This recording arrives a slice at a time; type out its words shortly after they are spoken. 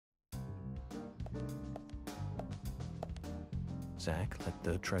Zach, let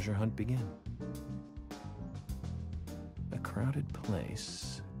the treasure hunt begin. A crowded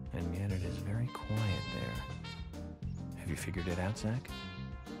place, and yet it is very quiet there. Have you figured it out, Zach?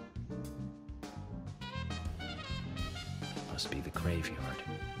 Must be the graveyard.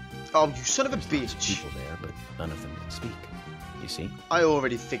 Oh, you son of a There's lots of bitch. people there, but none of them can speak. You see? I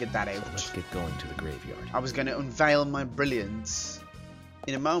already figured that So out. let's get going to the graveyard. I was going to unveil my brilliance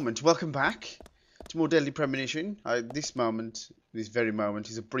in a moment. Welcome back to more Deadly Premonition. This very moment,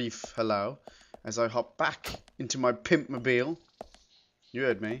 is a brief hello as I hop back into my pimpmobile. You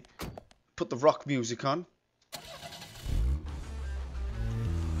heard me. Put the rock music on.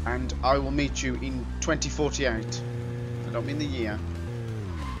 And I will meet you in 2048. I don't mean the year.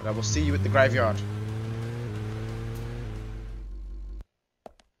 But I will see you at the graveyard.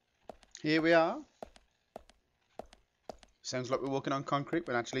 Here we are. Sounds like we're walking on concrete,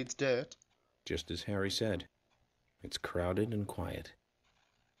 but actually it's dirt. Just as Harry said, it's crowded and quiet.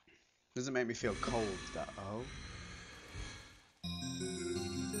 Doesn't make me feel cold, that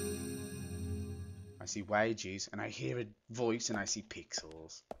I see wages, and I hear a voice, and I see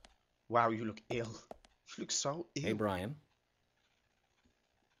pixels. Wow, you look ill. You look so ill. Hey, Brian.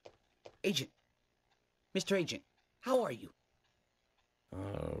 Agent. Mr. Agent, how are you?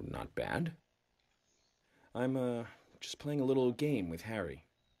 Not bad. I'm, just playing a little game with Harry.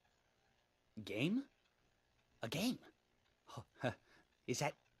 Game? A game? Oh, is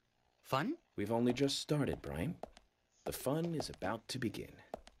that fun? We've only just started, Brian. The fun is about to begin.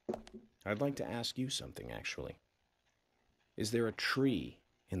 I'd like to ask you something, actually. Is there a tree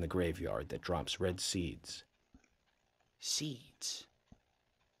in the graveyard that drops red seeds? Seeds.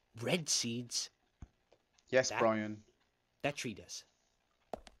 Red seeds? Yes, Brian. That tree does.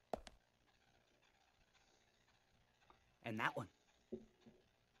 And that one.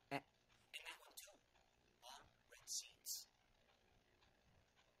 And that one too. All red seeds.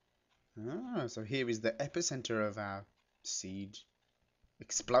 Ah, so here is the epicenter of our seed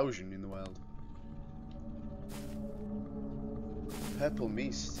explosion in the world. Purple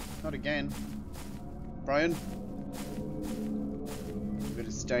mist. Not again. Brian? You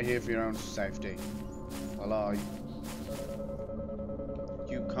better stay here for your own safety. While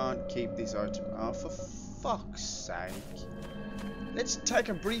You can't keep this item. Oh, for fuck's sake. Let's take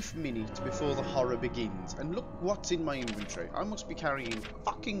a brief minute before the horror begins and look what's in my inventory. I must be carrying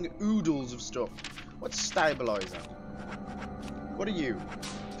fucking oodles of stuff. What's stabilizer? What are you?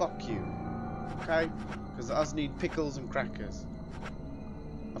 Fuck you. Okay? Because us need pickles and crackers.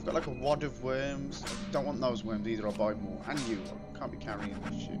 I've got like a wad of worms. I don't want those worms either, I'll buy more. And you. I can't be carrying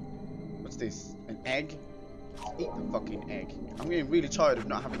this shit. What's this? An egg? Eat the fucking egg. I'm getting really tired of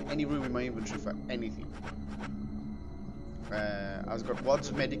not having any room in my inventory for anything. I've got wads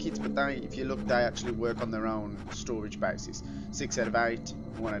of medikits, but they, if you look, they actually work on their own storage basis. 6 out of 8,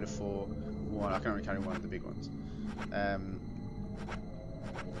 1 out of 4, 1. I can only carry one of the big ones.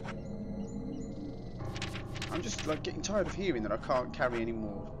 I'm just like getting tired of hearing that I can't carry any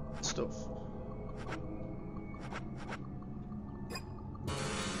more stuff.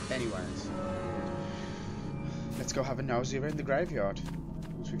 Anyways, let's go have a nosy around the graveyard.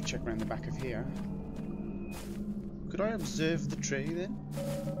 Once we've checked around the back of here. Could I observe the tree then?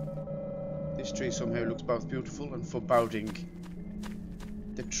 This tree somehow looks both beautiful and foreboding.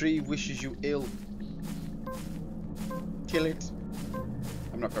 The tree wishes you ill. Kill it.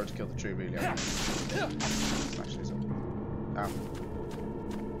 I'm not going to kill the tree really. Smash this up.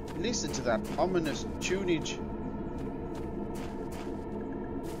 Listen to that ominous tunage.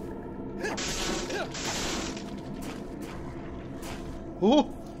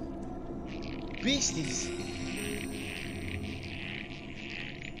 Oh! Beasties!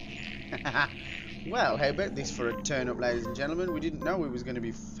 Well, how about this for a turn up, ladies and gentlemen? We didn't know we was going to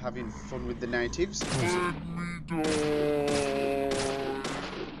be having fun with the natives.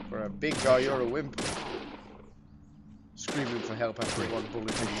 For a big guy, you're a wimp. Screaming for help after one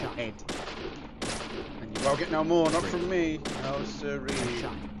bullet in your head. And you won't get no more, not from me. No, sirree.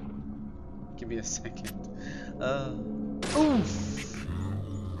 Give me a second. Oof!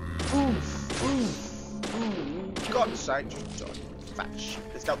 Oof! Oof! Oof! God's sake, fat shit.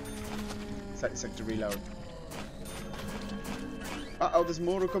 Let's go. Take a sec to reload. Uh-oh, there's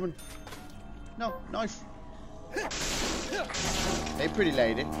more coming. No, knife. Hey, pretty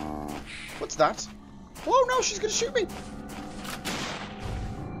lady. What's that? Oh no, she's gonna shoot me.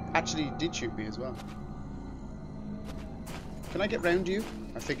 Actually, did shoot me as well. Can I get round you?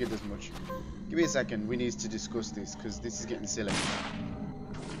 I figured as much. Give me a second. We need to discuss this because this is getting silly.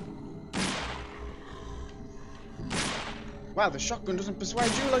 Wow, the shotgun doesn't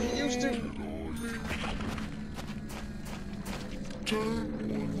persuade you like it used to. Hey,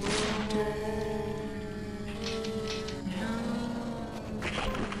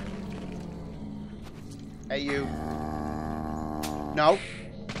 you. No.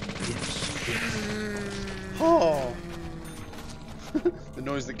 Oh. The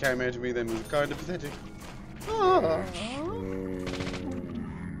noise that came out of me then was kind of pathetic. Oh.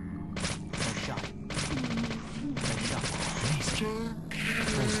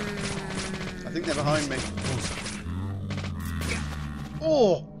 I think they're behind me.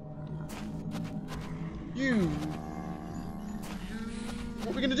 Oh! You! What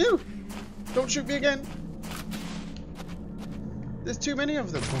are we gonna do? Don't shoot me again! There's too many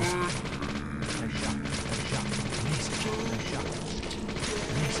of them.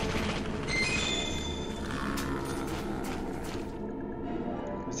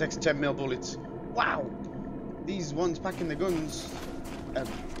 It's extra 10mm bullets. Wow! These ones packing the guns are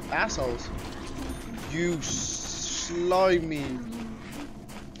assholes. You slimy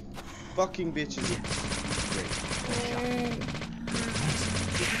fucking bitches.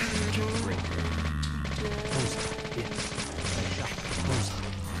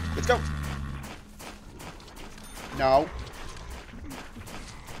 Let's go. No.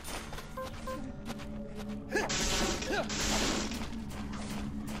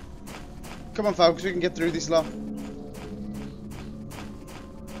 Come on, folks, we can get through this lot.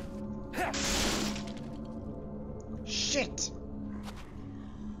 Shit!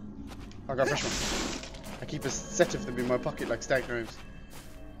 I got a fresh one. I keep a set of them in my pocket like steak knives.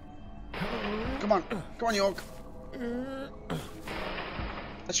 Come on, York.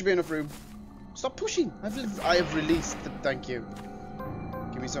 That should be enough room. Stop pushing. I have released the. Thank you.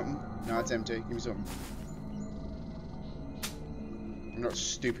 Give me something. No, it's empty. Give me something. I'm not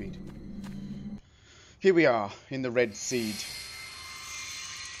stupid. Here we are in the Red Seed.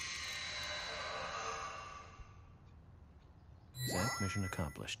 Zach, mission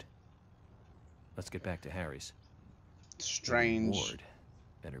accomplished. Let's get back to Harry's. Strange. Reward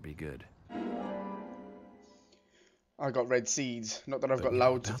better be good. I got red seeds. Not that I've got You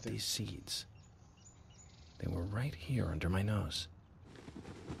know loads of about them. these seeds. They were right here under my nose.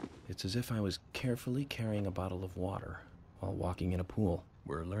 It's as if I was carefully carrying a bottle of water while walking in a pool.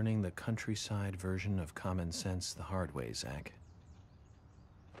 We're learning the countryside version of common sense the hard way, Zach.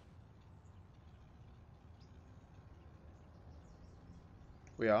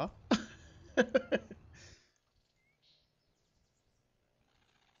 We are.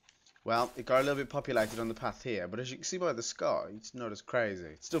 Well, it got a little bit populated on the path here, but as you can see by the sky, it's not as crazy.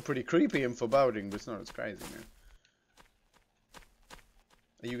 It's still pretty creepy and foreboding, but it's not as crazy now.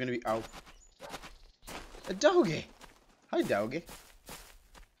 Are you going to be... Oh. A doggy! Hi, doggy.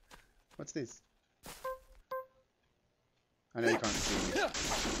 What's this? I know you can't see me.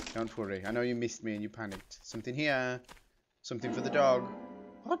 Don't worry. I know you missed me and you panicked. Something here. Something for the dog.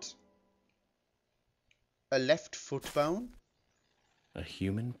 What? A left foot bone? A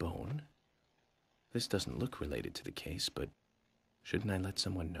human bone? This doesn't look related to the case, but shouldn't I let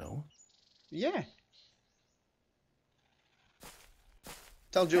someone know? Yeah.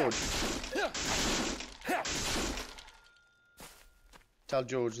 Tell George. Tell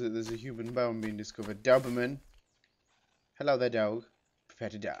George that there's a human bone being discovered. Doberman. Hello there, dog. Prepare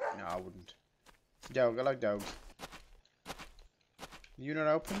to die. No, I wouldn't. Dog, I like dogs. You not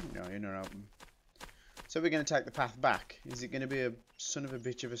open? No, you're not open. So we're going to take the path back. Is it going to be a son of a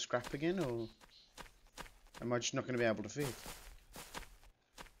bitch of a scrap again, or am I just not going to be able to fit?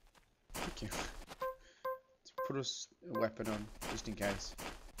 Thank you. Let's put us a weapon on, just in case.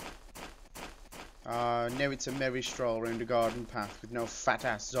 Now it's a merry stroll around a garden path with no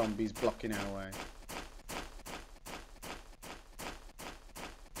fat-ass zombies blocking our way.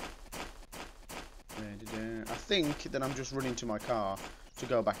 I think that I'm just running to my car to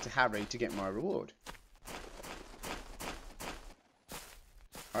go back to Harry to get my reward.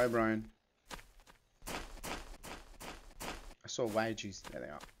 Hi, Brian. I saw wages. There they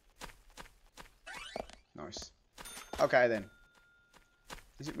are. Nice. Okay, then.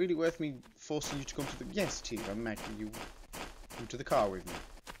 Is it really worth me forcing you to come to the... Yes, Chief, I'm making you come to the car with me.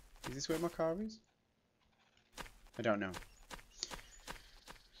 Is this where my car is? I don't know.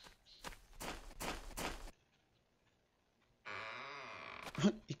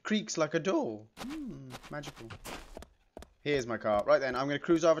 It creaks like a door. Magical. Here's my car. Right then, I'm going to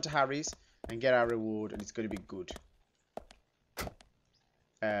cruise over to Harry's and get our reward, and it's going to be good.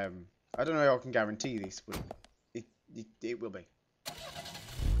 I don't know how I can guarantee this, but it will be.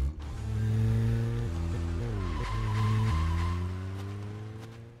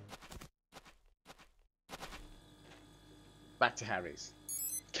 Back to Harry's.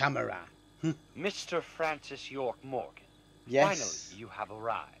 Camera. Mr. Francis York Morgan, Yes. Finally, you have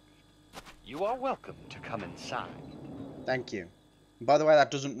arrived. You are welcome to come inside. Thank you. And by the way, that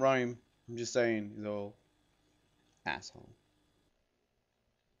doesn't rhyme. I'm just saying, he's all asshole.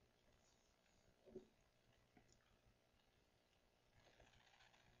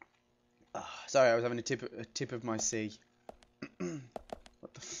 Sorry, I was having a tip of my C.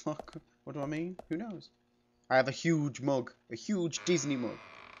 What the fuck? What do I mean? Who knows? I have a huge mug. A huge Disney mug.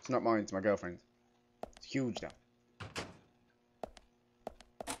 It's not mine, it's my girlfriend's. It's huge though.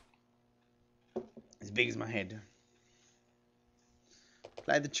 As big as my head.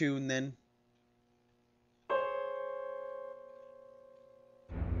 Play the tune then.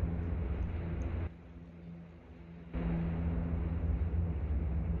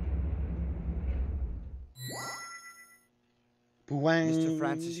 Mr.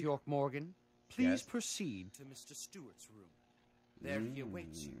 Francis York Morgan, please Yes? proceed to Mr. Stewart's room. There he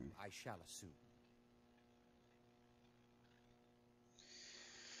awaits you, I shall assume.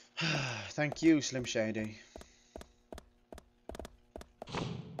 Thank you, Slim Shady.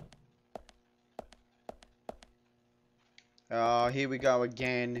 Oh, here we go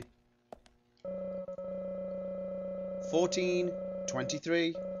again. 14,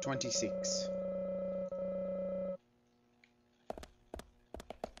 23, 26.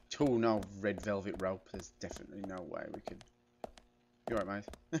 Oh no, red velvet rope. There's definitely no way we could. You alright,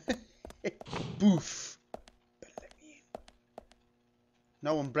 mate? Boof! Better let me in.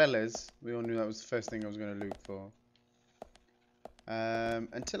 No umbrellas. We all knew that was the first thing I was going to look for.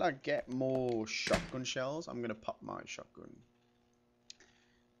 Until I get more shotgun shells, I'm going to pop my shotgun.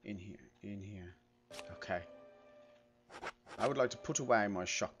 In here. Okay. I would like to put away my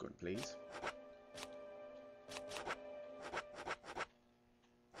shotgun, please.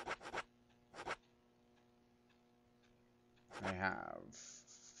 I have...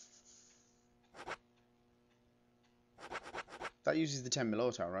 That uses the 10mm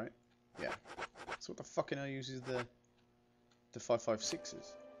auto, right? Yeah. So what the fucking hell uses the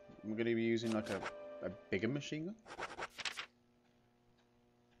 5.56s? I'm going to be using like a bigger machine gun?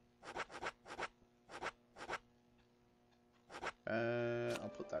 I'll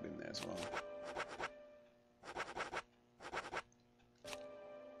put that in there as well.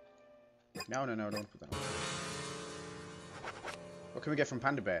 No, don't put that on. What can we get from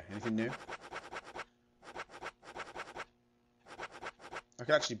Panda Bear? Anything new? I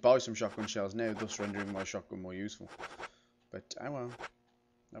could actually buy some shotgun shells now, thus rendering my shotgun more useful. But I won't.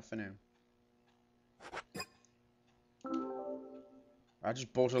 Not for now. I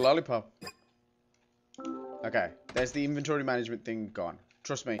just bought a lollipop. Okay, there's the inventory management thing gone.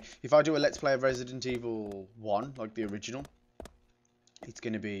 Trust me, if I do a Let's Play of Resident Evil 1, like the original, it's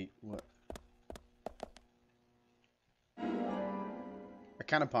going to be... What? A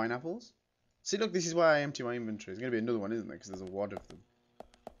can of pineapples? See, look, this is why I empty my inventory. There's going to be another one, isn't there? Because there's a wad of them.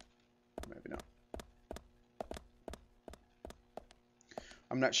 Maybe not.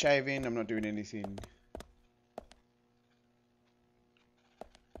 I'm not shaving. I'm not doing anything.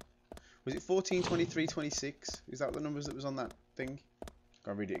 Was it 14, 23, 26? Is that the numbers that was on that thing?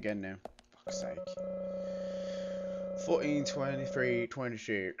 Gotta read it again now. Fuck's sake. 14, 23,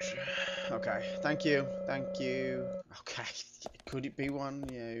 26. Okay, thank you. Thank you. Okay, could it be one?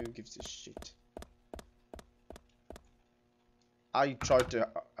 Yeah, who gives a shit? I tried to...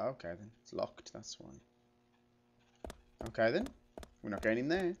 Okay then, it's locked, that's why. Okay then, we're not going in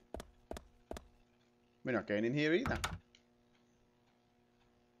there. We're not going in here either.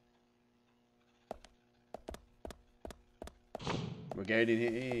 We're going in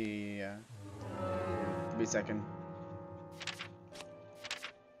here. Give me a second.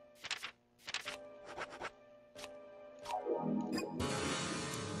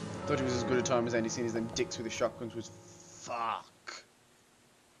 Thought it was as good a time as any, seen as them dicks with the shotguns was fuck.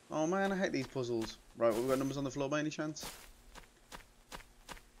 Oh man, I hate these puzzles. Right, well, we got numbers on the floor by any chance?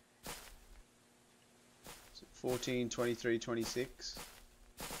 14, 23, 26.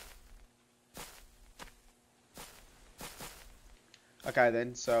 Okay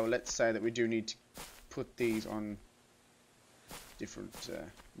then, so let's say that we do need to put these on different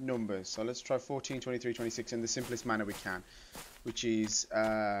numbers. So let's try 14, 23, 26 in the simplest manner we can, which is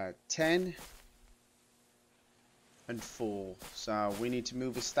 10 and 4. So we need to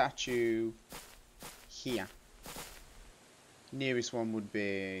move a statue here. Nearest one would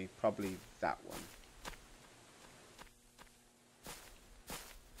be probably that one.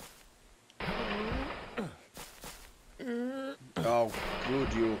 Oh,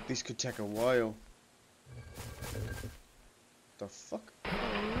 good, yo. This could take a while. The fuck?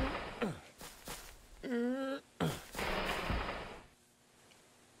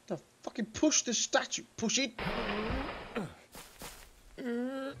 The fucking push the statue. Push it.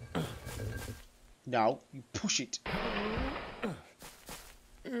 No, you push it.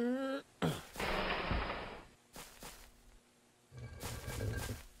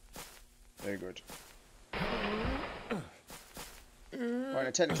 Very good. Right, now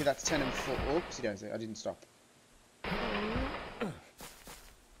technically that's 10 and 4. Oopsie daisy, I didn't stop.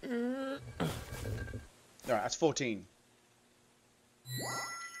 Alright, that's 14.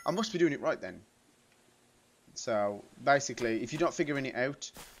 I must be doing it right then. So, basically, if you're not figuring it out,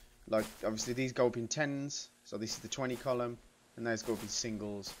 like, obviously these go up in tens, so this is the 20 column, and those go up in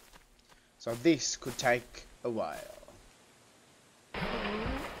singles. So this could take a while.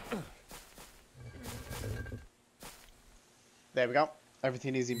 There we go.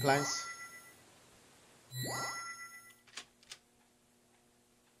 Everything is in place.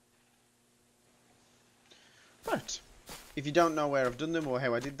 Right. If you don't know where I've done them or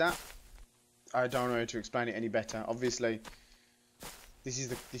how I did that, I don't know how to explain it any better. Obviously, this is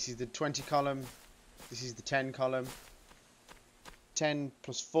the 20 column. This is the 10 column. 10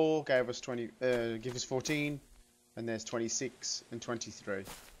 plus 4 gave us 20. Give us 14, and there's 26 and 23.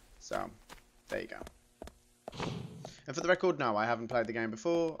 So there you go. And for the record, no, I haven't played the game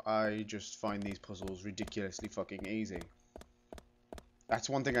before. I just find these puzzles ridiculously fucking easy. That's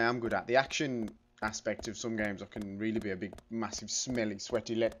one thing I am good at. The action aspect of some games I can really be a big, massive, smelly,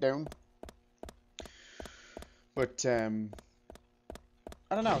 sweaty letdown. But, I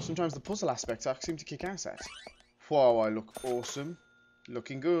don't know, sometimes the puzzle aspects I seem to kick ass at. Whoa, I look awesome.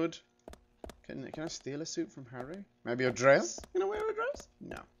 Looking good. Can I steal a suit from Harry? Maybe a dress? Can I wear a dress?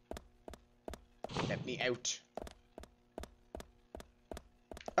 No. Let me out.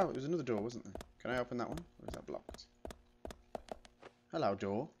 Oh, there's another door, wasn't there? Can I open that one? Or is that blocked? Hello,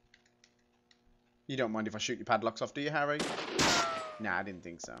 door. You don't mind if I shoot your padlocks off, do you, Harry? Nah, I didn't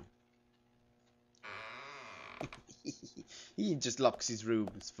think so. He just locks his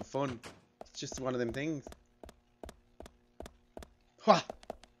rooms for fun. It's just one of them things. Hwah!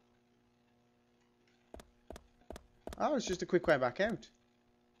 Oh, it's just a quick way back out.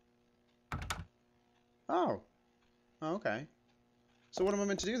 Oh. Oh, okay. So what am I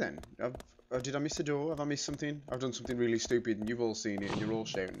meant to do then? Did I miss a door? Have I missed something? I've done something really stupid and you've all seen it and you're all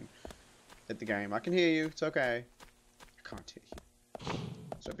shouting at the game. I can hear you. It's okay. I can't hear you.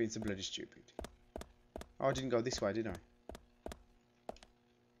 Stop being so bloody stupid. Oh, I didn't go this way, did I?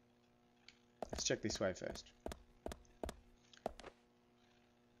 Let's check this way first.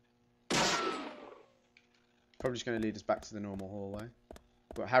 Probably just going to lead us back to the normal hallway.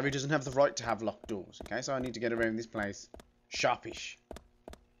 But Harry doesn't have the right to have locked doors, okay? So I need to get around this place sharpish.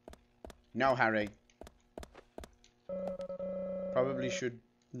 No, Harry. Probably should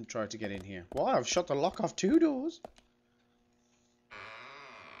try to get in here. Why? I've shut the lock off 2 doors.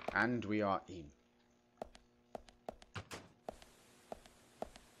 And we are in.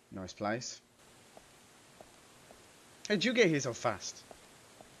 Nice place. How'd you get here so fast?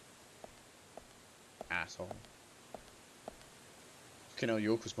 Asshole. Canal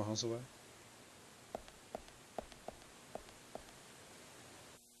York was miles away.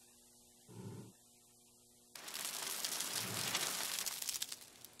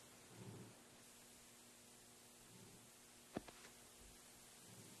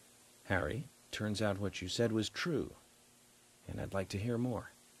 Harry, turns out what you said was true, and I'd like to hear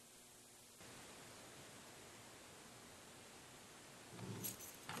more.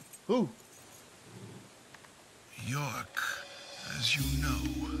 Who? York, as you know,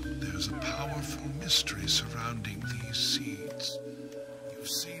 there's a powerful mystery surrounding these seeds. You've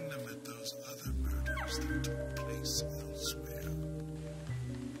seen them at those other murders that took place elsewhere.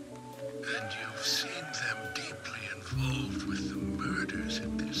 And you've seen them deeply involved with the murders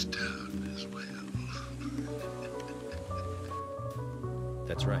in this town as well.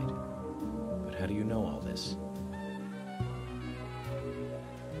 That's right. But how do you know all this?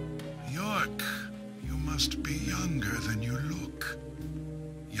 York, you must be younger than you look.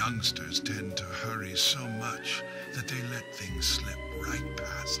 Youngsters tend to hurry so much that they let things slip right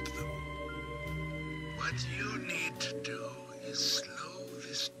past them. What you need to do is slow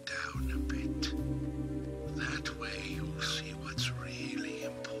this down a bit. That way you'll see what's really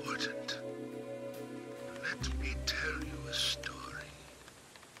important. Let me tell you a story.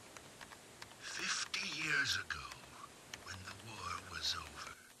 50 years ago, when the war was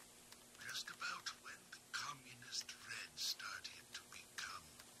over, just about when the communist Red started to become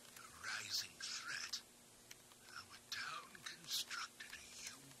a rising threat, our town constructed a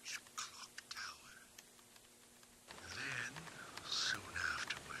huge clock tower. Then, soon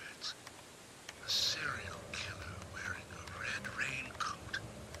afterwards, a serial killer wearing a red raincoat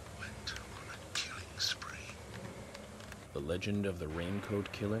went on a killing spree. The legend of the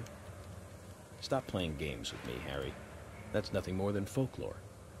Raincoat Killer? Stop playing games with me, Harry. That's nothing more than folklore.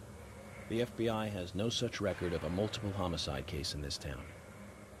 The FBI has no such record of a multiple homicide case in this town.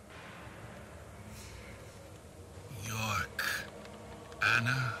 York,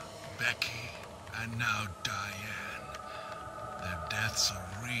 Anna, Becky, and now Diane. Their deaths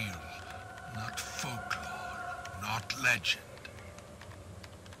are real, not folklore, not legend.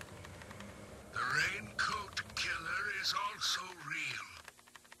 The Raincoat Killer is also real.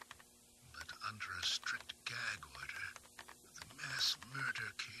 But under a strict gag order, the mass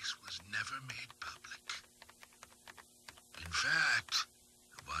murder case was never made public. In fact,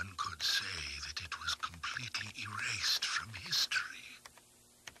 one could say that it was completely erased from history.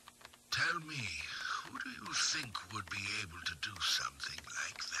 Tell me, who do you think would be able to do something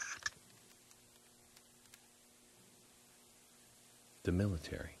like that? The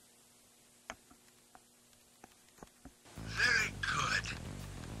military. Very good.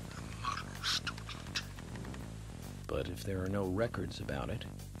 A model student. But if there are no records about it,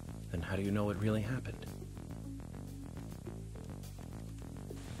 then how do you know it really happened?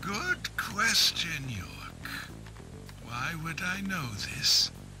 Good question, York. Why would I know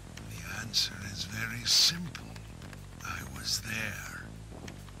this? The answer is very simple. I was there.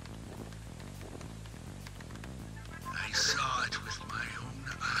 I saw it with my own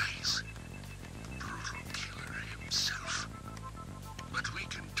eyes. The brutal killer himself. But we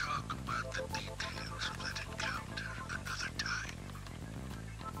can talk about the details of that encounter another time.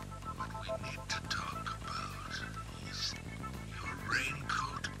 What we need to talk about is your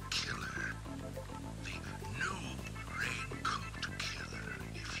Raincoat Killer. The new Raincoat Killer,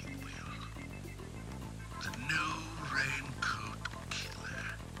 if you will. The new Raincoat Killer.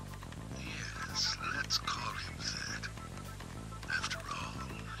 Yes, let's call him that. After all,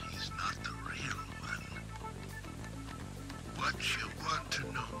 he's not the real one. What you want to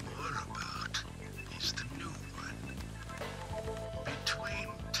know more about is the new one. Between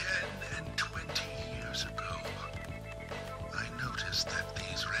 10 and 20 years ago, I noticed that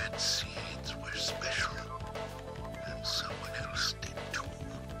these red seeds were special, and someone else did too.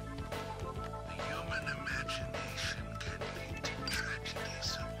 The human imagination can lead to tragedy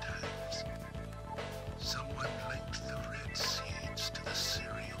sometimes. Someone linked the red seeds to the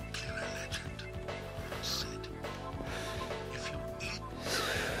serial killer legend. Said, if you eat the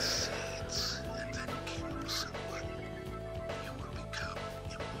red seeds and then kill someone, you will become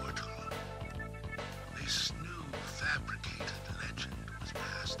immortal. This new fabricated legend was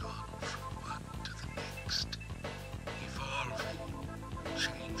passed on from one to the next, evolving,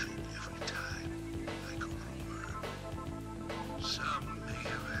 changing every time, like a rumor. Some may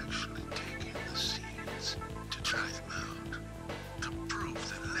have actually taken the seeds to try them out, to prove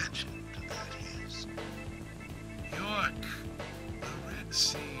the legend, that is. York, the red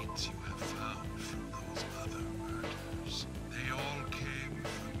seeds you have found from those other murders, they all came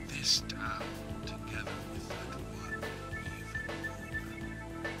from this town, together with that one evil woman.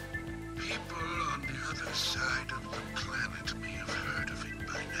 People on the other side of the planet may have heard of it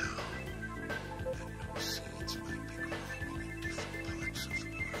by now, and new seeds might be growing in different parts of the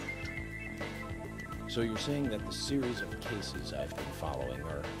world. So you're saying that the series of cases I've been following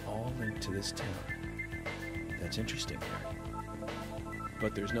are all linked to this town. That's interesting, Harry.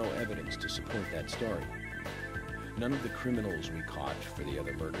 But there's no evidence to support that story. None of the criminals we caught for the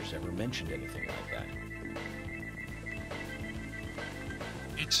other murders ever mentioned anything like that.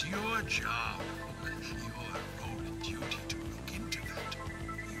 It's your job, your role and duty to look into that,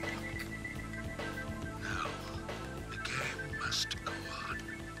 York. Now, the game must go on.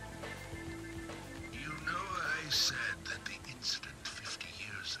 You know I said that the incident 50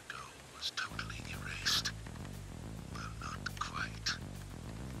 years ago was totally erased. Well, not quite.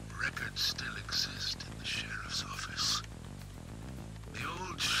 Records still exist in the sheriff's office. The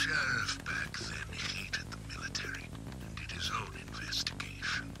old sheriff back then hated the military and did his own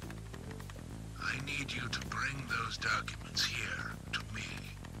investigation. I need you to bring those documents here to me.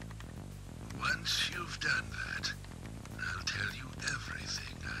 Once you've done that, I'll tell you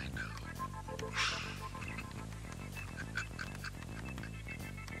everything I know.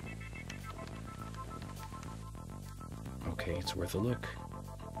 Okay, it's worth a look.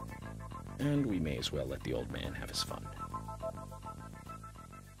 And we may as well let the old man have his fun.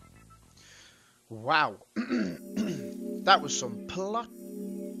 Wow. That was some plot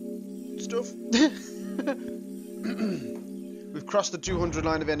stuff. We've crossed the 200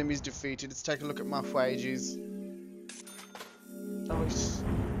 line of enemies defeated. Let's take a look at my wages. Nice.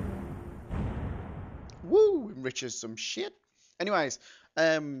 Woo! Enriches some shit. Anyways,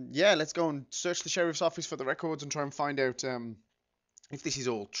 yeah, let's go and search the sheriff's office for the records and try and find out if this is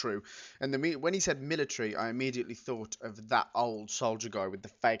all true. And when he said military, I immediately thought of that old soldier guy with the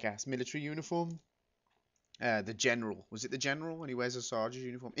fake ass military uniform. The general. Was it the general when he wears a sergeant's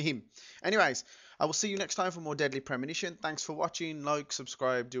uniform? Him. Anyways, I will see you next time for more Deadly Premonition. Thanks for watching. Like,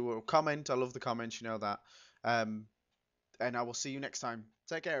 subscribe, do a comment. I love the comments, you know that. And I will see you next time.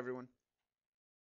 Take care, everyone.